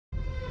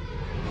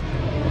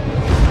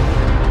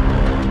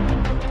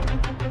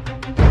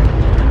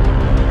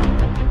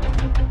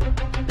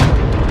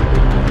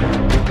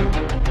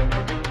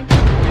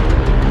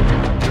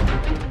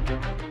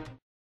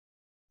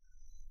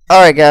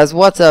Alright guys,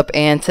 what's up?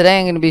 And today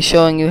I'm going to be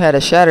showing you how to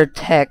shatter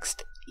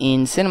text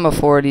in Cinema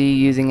 4D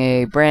using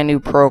a brand new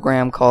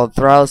program called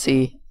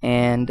Thrausi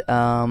and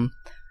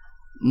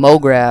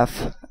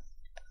MoGraph,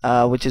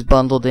 which is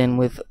bundled in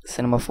with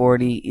Cinema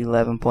 4D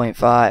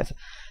 11.5.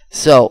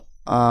 So,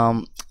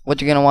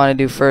 what you're going to want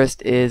to do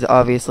first is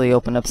obviously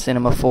open up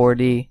Cinema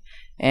 4D,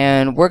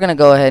 and we're going to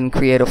go ahead and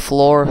create a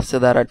floor so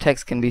that our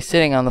text can be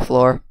sitting on the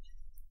floor.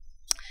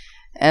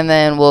 And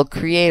then we'll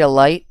create a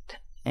light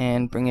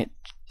and bring it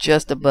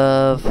just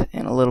above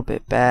and a little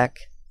bit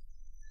back,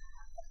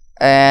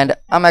 and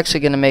I'm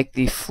actually going to make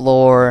the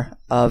floor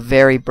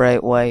very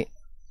bright white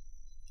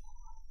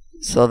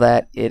so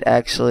that it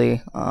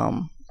actually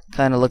kind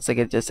of looks like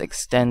it just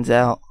extends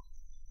out,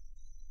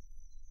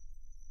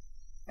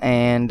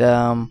 and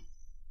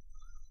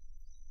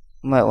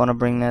might want to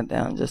bring that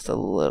down just a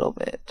little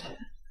bit,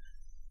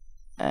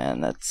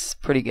 and that's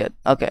pretty good.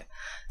 Okay,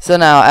 so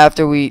now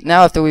after we've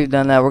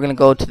done that, we're going to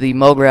go to the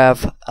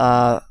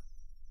MoGraph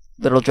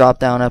little drop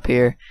down up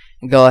here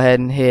and go ahead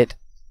and hit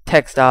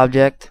text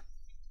object,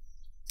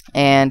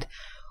 and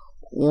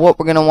what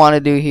we're going to want to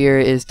do here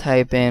is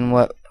type in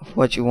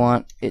what you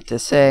want it to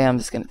say. I'm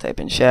just going to type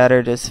in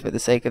Shatter just for the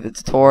sake of the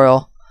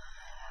tutorial,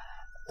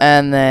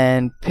 and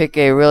then pick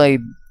a really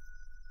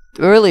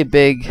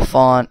big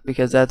font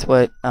because that's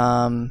what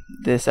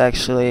this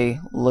actually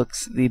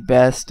looks the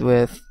best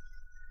with.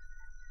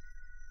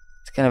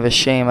 It's kind of a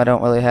shame I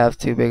don't really have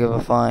too big of a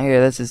font here.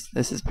 This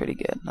is pretty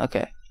good.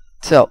 Okay,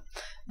 so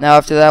now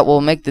after that,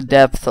 we'll make the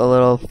depth a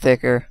little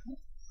thicker.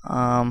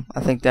 I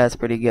think that's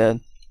pretty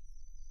good.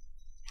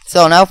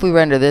 So now if we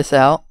render this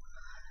out,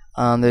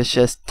 there's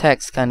just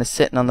text kind of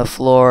sitting on the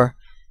floor,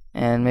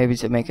 and maybe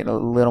to make it a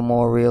little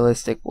more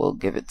realistic, we'll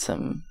give it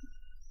some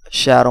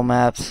shadow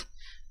maps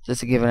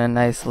just to give it a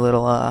nice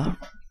little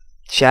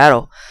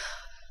shadow.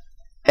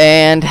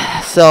 And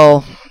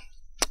so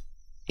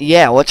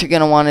yeah, what you're going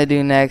to want to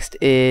do next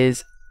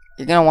is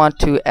you're going to want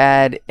to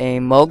add a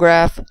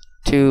MoGraph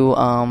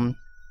to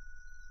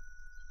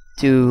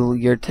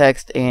your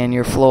text and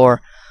your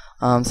floor.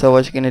 So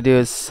what you're going to do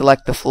is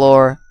select the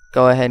floor,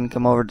 go ahead and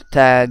come over to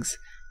tags,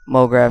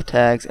 MoGraph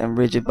tags, and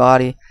rigid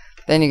body.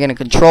 Then you're going to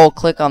control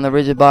click on the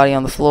rigid body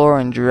on the floor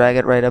and drag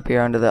it right up here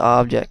under the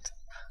object,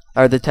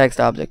 or the text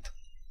object.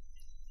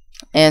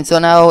 And so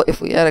now if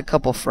we add a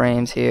couple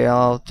frames here,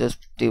 I'll just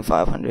do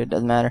 500,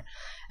 doesn't matter,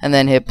 and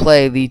then hit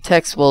play, the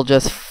text will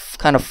just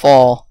kind of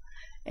fall.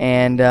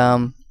 And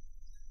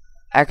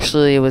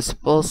actually it was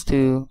supposed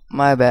to,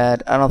 my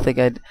bad, I don't think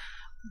I'm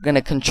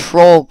gonna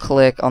control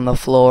click on the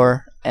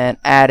floor and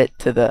add it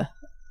to the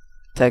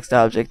text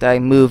object. I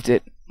moved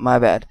it, my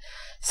bad.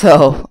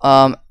 So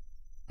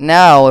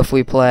now if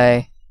we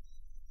play,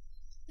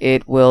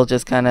 it will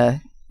just kind of,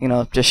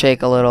 just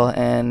shake a little,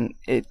 and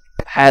it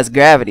has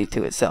gravity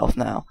to itself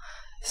now.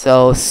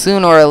 So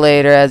sooner or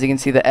later, as you can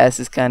see, the S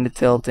is kind of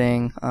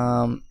tilting.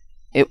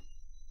 It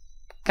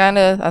kind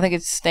of, I think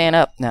it's staying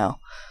up now.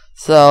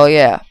 So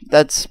yeah,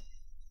 that's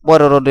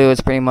what it'll do.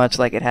 It's pretty much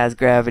like it has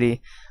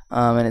gravity,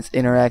 and it's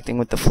interacting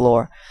with the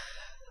floor.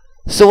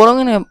 So what I'm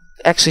going to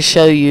actually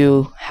show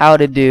you how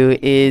to do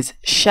is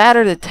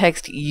shatter the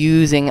text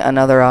using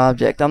another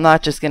object. I'm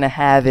not just going to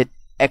have it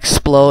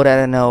explode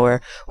out of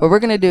nowhere. What we're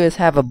going to do is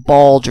have a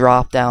ball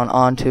drop down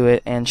onto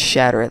it and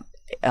shatter it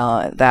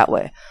that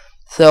way.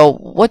 So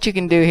what you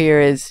can do here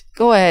is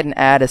go ahead and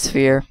add a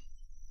sphere.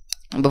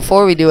 And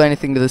before we do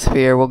anything to the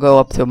sphere, we'll go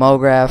up to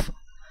MoGraph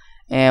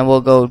and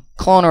we'll go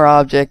cloner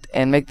object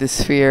and make the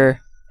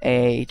sphere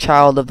a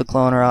child of the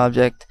cloner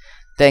object.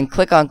 Then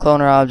click on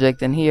cloner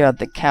object, and here at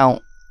the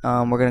count,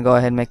 we're going to go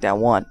ahead and make that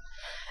 1.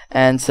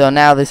 And so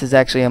now this is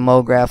actually a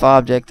MoGraph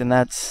object, and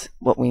that's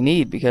what we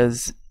need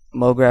because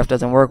MoGraph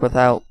doesn't work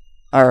without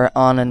or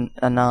on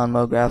a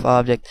non-MoGraph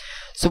object.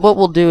 So what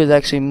we'll do is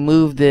actually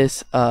move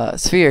this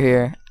sphere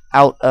here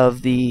out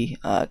of the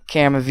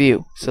camera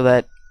view so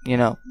that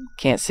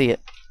can't see it.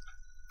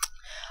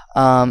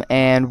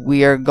 And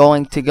we are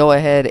going to go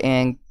ahead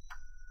and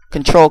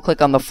control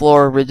click on the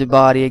floor, rigid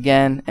body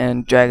again,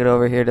 and drag it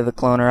over here to the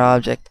cloner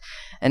object.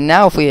 And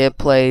now if we hit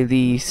play,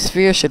 the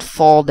sphere should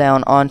fall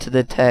down onto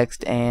the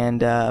text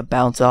and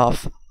bounce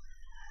off.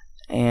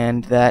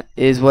 And that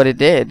is what it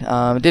did.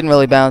 It didn't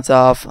really bounce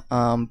off,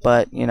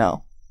 but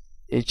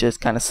it just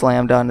kind of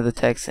slammed onto the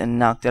text and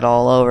knocked it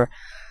all over.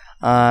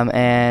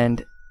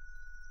 And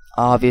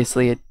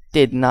obviously it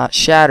did not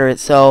shatter it.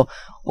 So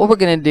what we're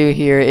going to do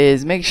here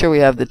is make sure we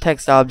have the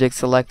text object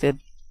selected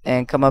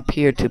and come up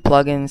here to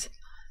plugins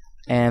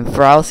and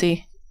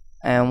Thrausi,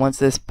 and once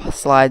this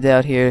slides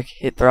out here,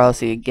 hit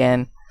Thrausi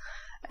again,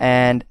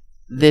 and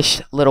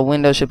this little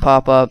window should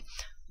pop up.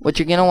 What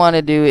you're going to want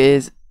to do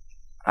is,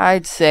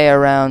 I'd say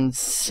around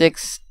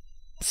six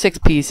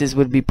pieces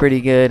would be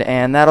pretty good,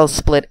 and that'll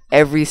split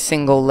every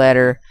single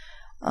letter.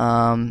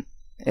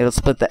 It'll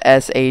split the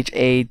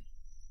SHATTER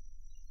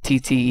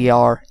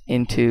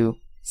into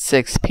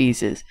 6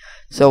 pieces.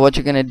 So what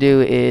you're going to do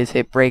is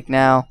hit break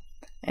now,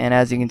 and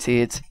as you can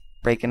see, it's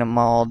breaking them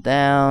all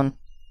down.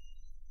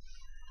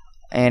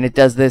 And it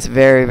does this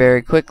very,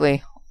 very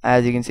quickly.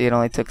 As you can see, it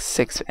only took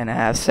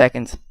 6.5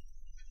 seconds.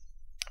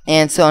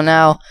 And so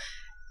now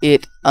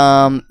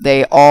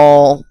they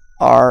all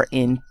are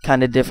in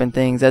kind of different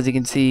things. As you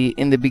can see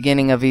in the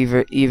beginning of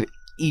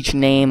each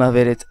name of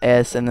it, it's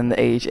S and then the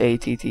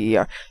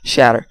HATTER,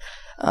 Shatter.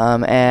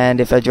 And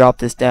if I drop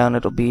this down,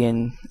 it'll be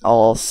in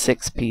all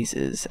 6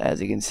 pieces.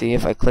 As you can see,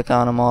 if I click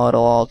on them all,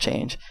 it'll all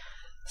change.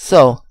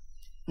 So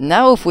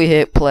now if we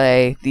hit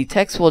play, the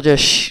text will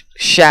just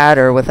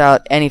shatter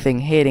without anything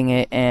hitting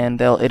it,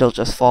 and it'll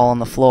just fall on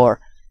the floor.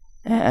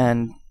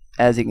 And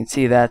as you can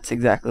see, that's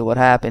exactly what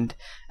happened.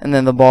 And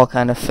then the ball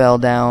kind of fell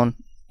down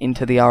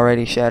into the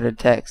already shattered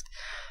text.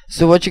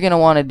 So what you're going to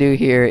want to do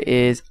here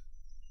is,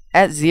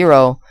 at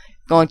 0,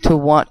 going to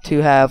want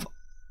to have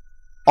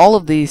all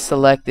of these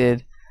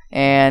selected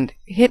and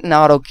hit an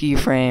auto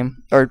keyframe,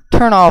 or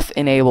turn off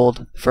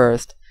enabled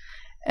first,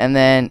 and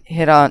then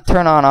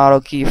turn on auto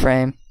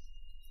keyframe,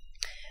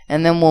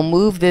 and then we'll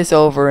move this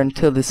over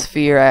until the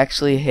sphere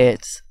actually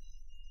hits.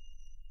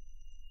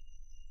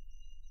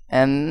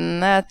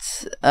 And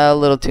that's a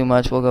little too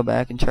much. We'll go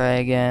back and try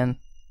again.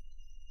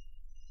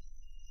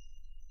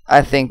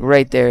 I think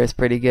right there is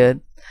pretty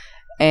good.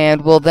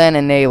 And we'll then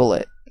enable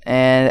it.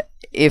 And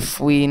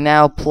if we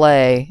now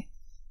play,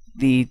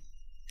 the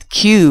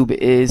cube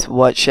is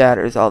what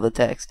shatters all the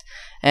text.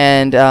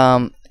 And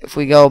if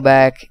we go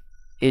back,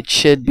 it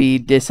should be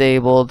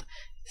disabled,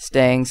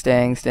 staying,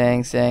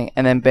 and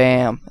then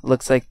bam, it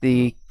looks like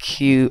the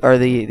cube, or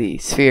the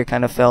sphere,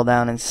 kind of fell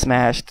down and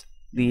smashed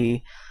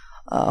the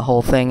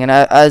whole thing. And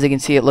as you can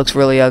see, it looks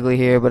really ugly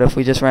here, but if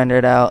we just render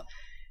it out,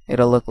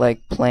 it'll look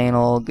like plain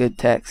old good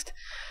text.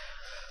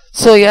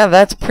 So yeah,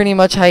 that's pretty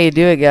much how you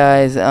do it,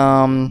 guys.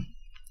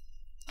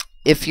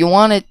 If you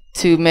want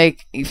to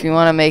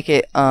make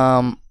it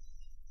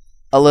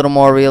a little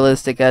more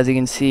realistic, as you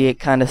can see, it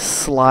kind of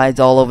slides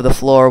all over the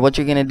floor. What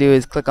you're gonna do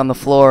is click on the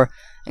floor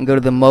and go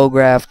to the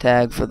MoGraph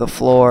tag for the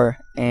floor,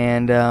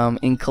 and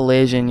in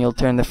collision you'll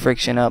turn the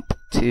friction up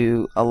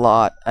to a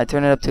lot. I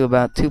turn it up to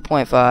about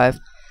 2.5,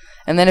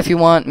 and then if you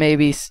want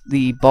maybe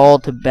the ball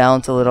to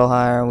bounce a little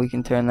higher, we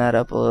can turn that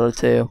up a little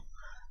too.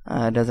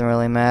 It doesn't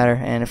really matter.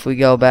 And if we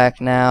go back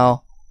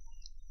now,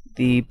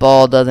 the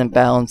ball doesn't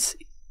bounce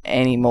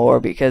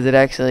anymore, because it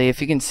actually,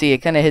 if you can see, it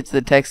kind of hits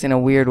the text in a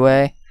weird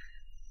way.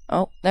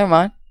 Oh, never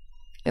mind.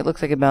 It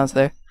looks like it bounced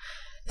there.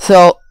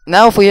 So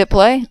now if we hit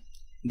play,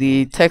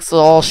 the text will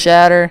all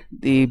shatter,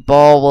 the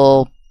ball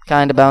will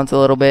kind of bounce a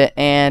little bit,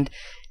 and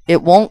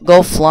it won't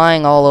go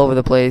flying all over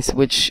the place,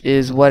 which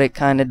is what it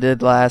kind of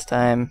did last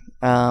time,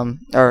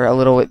 or a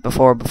little bit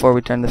before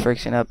we turned the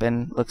friction up,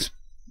 and looks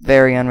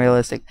very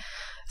unrealistic.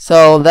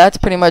 So that's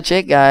pretty much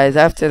it, guys.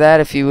 After that,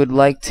 if you would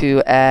like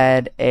to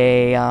add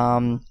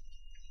a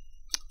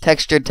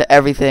texture to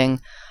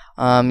everything,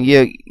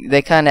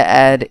 they kind of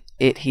add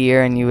it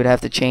here, and you would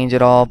have to change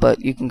it all, but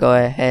you can go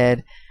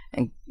ahead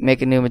and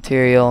make a new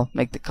material,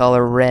 make the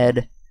color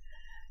red,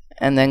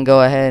 and then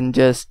go ahead and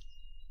just,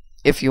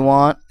 if you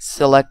want,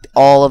 select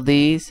all of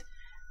these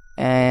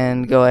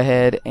and go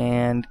ahead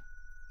and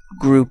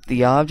group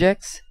the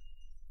objects,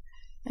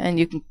 and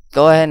you can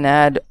go ahead and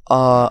add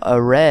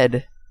a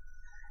red.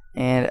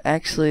 And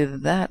actually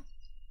that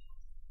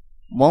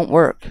won't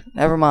work.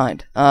 Never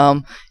mind.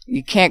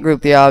 You can't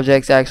group the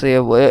objects. Actually,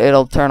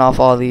 it'll turn off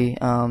all the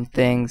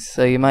things.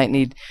 So you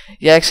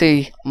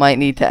actually might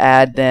need to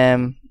add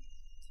them.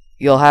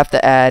 You'll have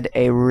to add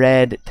a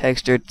red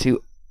texture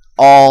to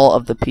all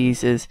of the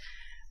pieces,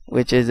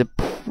 which is a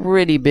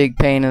pretty big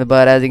pain in the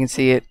butt. As you can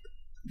see,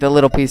 the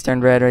little piece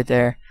turned red right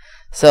there.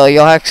 So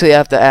you'll actually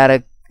have to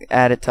add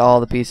it to all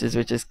the pieces,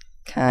 which is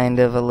kind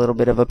of a little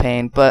bit of a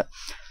pain. But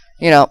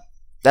you know,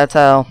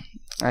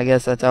 I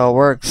guess that's how it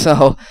works.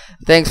 So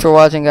thanks for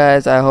watching,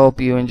 guys. I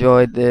hope you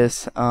enjoyed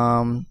this.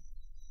 And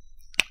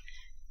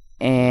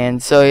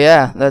so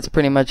yeah, that's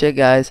pretty much it,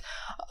 guys.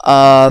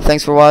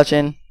 Thanks for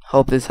watching.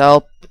 Hope this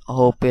helped.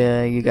 Hope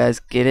you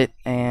guys get it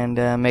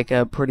and make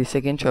a pretty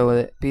sick intro with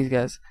it. Peace,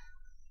 guys.